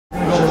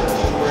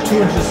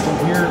2 inches from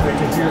here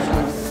to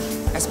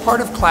here. As part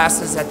of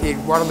classes at the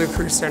Waterloo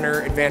Career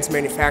Center Advanced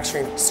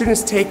Manufacturing,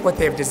 students take what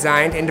they've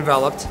designed and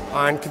developed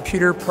on a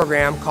computer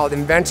program called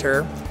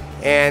Inventor,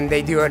 and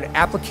they do an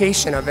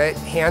application of it,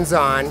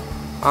 hands-on,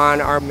 on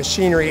our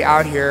machinery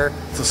out here.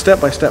 It's a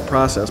step-by-step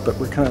process, but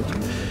we're kind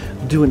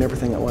of doing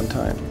everything at one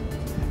time.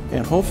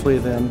 And hopefully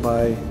then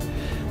by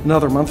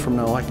another month from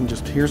now, I can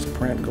just, here's the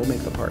print, go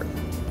make the part.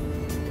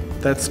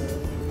 That's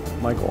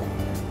my goal.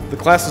 The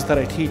classes that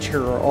I teach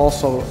here are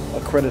also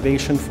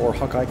accreditation for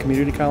Hawkeye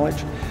Community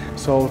College.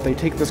 So if they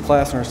take this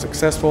class and are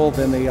successful,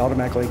 then they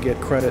automatically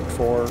get credit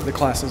for the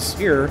classes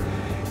here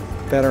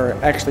that are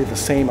actually the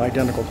same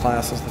identical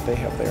classes that they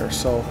have there.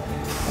 So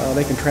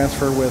they can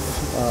transfer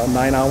with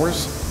 9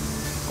 hours,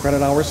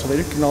 credit hours, so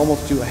they can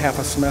almost do a half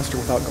a semester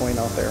without going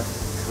out there.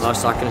 I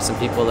was talking to some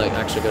people that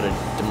actually go to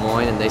Des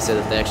Moines, and they said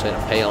that they actually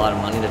had to pay a lot of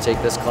money to take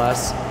this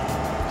class.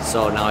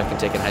 So now I can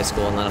take it in high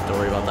school and not have to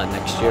worry about that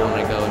next year when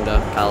I go into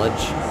college.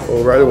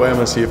 Well, right away I'm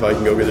going to see if I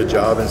can go get a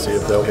job and see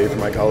if they'll pay for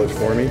my college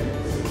for me.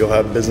 You'll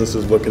have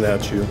businesses looking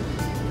at you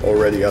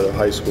already out of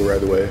high school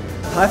right away.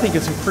 I think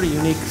it's a pretty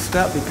unique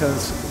step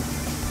because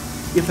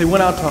if they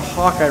went out to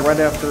Hawkeye right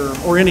after,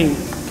 or any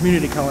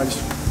community college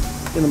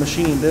in the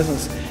machining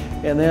business,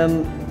 and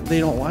then they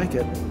don't like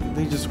it,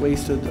 they just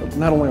wasted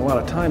not only a lot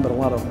of time but a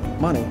lot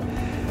of money.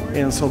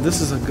 And so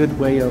this is a good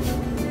way of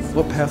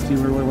what path do you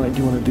really like? Do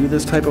you want to do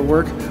this type of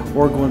work,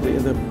 or go into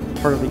the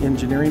part of the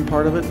engineering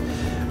part of it,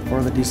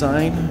 or the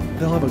design?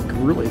 They'll have a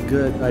really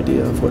good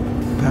idea of what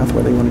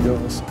pathway they want to go.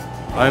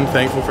 I'm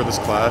thankful for this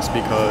class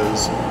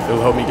because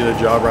it'll help me get a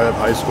job right out of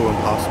high school and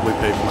possibly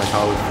pay for my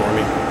college for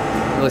me.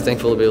 I'm really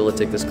thankful to be able to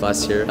take this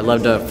class here. I'd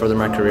love to further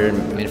my career in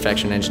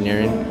manufacturing and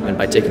engineering, and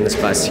by taking this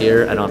class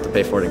here, I don't have to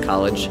pay for it in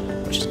college,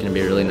 which is going to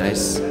be really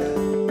nice.